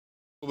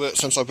Bit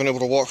since I've been able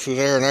to walk through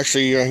there and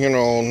actually, you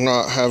know,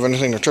 not have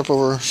anything to trip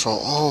over. So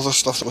all this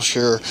stuff that was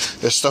here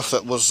is stuff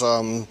that was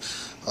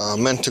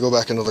meant to go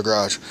back into the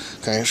garage.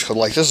 Okay, so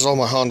like this is all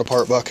my Honda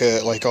part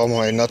bucket, like all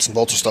my nuts and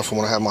bolts and stuff from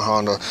when I had my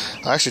Honda.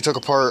 I actually took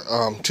apart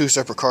 2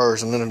 separate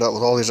cars and ended up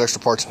with all these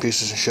extra parts and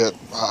pieces and shit.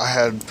 I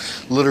had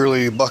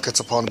literally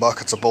buckets upon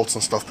buckets of bolts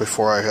and stuff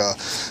before I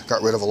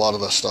got rid of a lot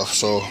of this stuff.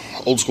 So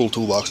old school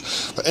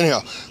toolbox. But anyhow,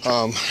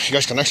 you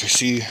guys can actually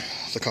see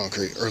the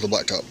concrete or the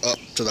blacktop up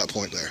to that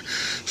point there.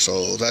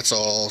 So that's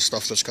all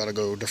stuff that's got to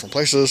go different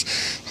places.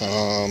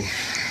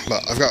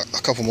 But I've got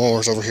a couple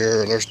mowers over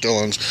here. There's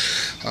Dylan's.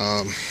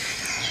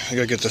 I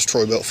gotta get this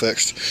Troy Bilt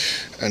fixed,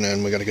 and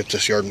then we gotta get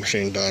this yard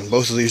machine done.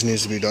 Both of these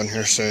needs to be done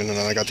here soon, and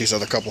then I got these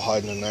other couple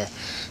hiding in there.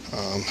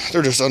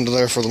 They're just under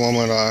there for the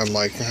moment. I'm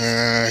like,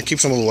 keep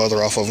some of the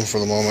weather off of them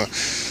for the moment.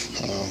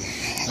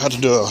 I had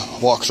to do a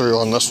walkthrough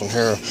on this one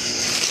here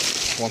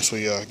once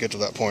we get to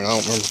that point. I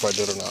don't remember if I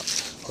did or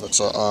not. But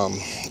it's a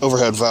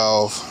overhead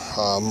valve,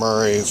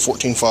 Murray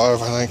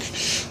 14.5, I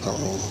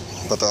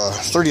think. But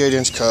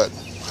 38-inch cut,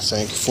 I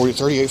think,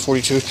 38,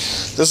 42.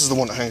 This is the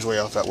one that hangs way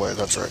out that way,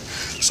 that's right.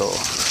 So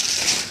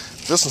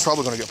this one's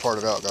probably going to get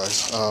parted out,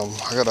 guys.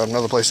 I got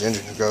another place the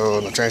engine can go,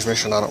 and the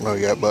transmission, I don't know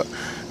yet, but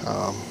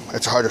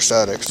it's a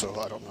hydrostatic, so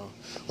I don't know.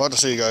 We'll have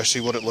to see, you guys,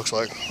 see what it looks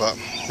like. But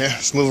yeah,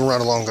 just moving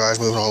right along, guys,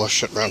 moving all this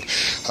shit around.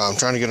 I'm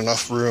trying to get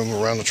enough room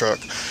around the truck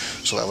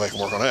so that way I can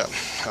work on it.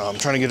 I'm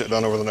trying to get it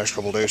done over the next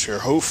couple of days here.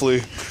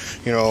 Hopefully,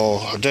 you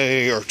know, a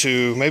day or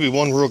two, maybe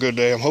one real good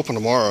day. I'm hoping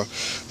tomorrow.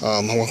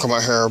 I'm going to come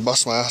out here,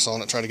 bust my ass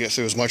on it, try to get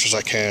through as much as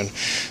I can,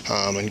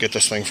 and get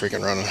this thing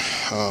freaking running.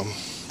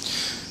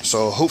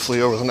 So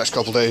hopefully over the next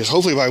couple days,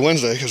 hopefully by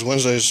Wednesday, because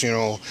Wednesday's, you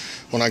know,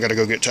 when I got to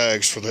go get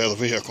tags for the other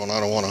vehicle, and I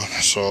don't want to.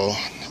 So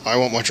I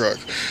want my truck.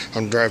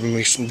 I'm driving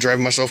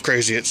myself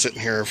crazy. It's sitting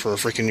here for a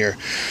freaking year.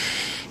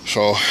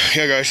 So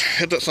yeah, guys,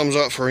 hit that thumbs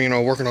up for, you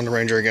know, working on the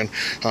Ranger again.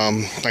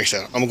 Like I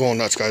said, I'm going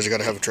nuts, guys. I got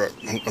to have a truck.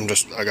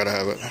 I got to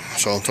have it.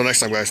 So until next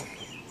time, guys.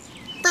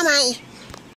 Bye-bye.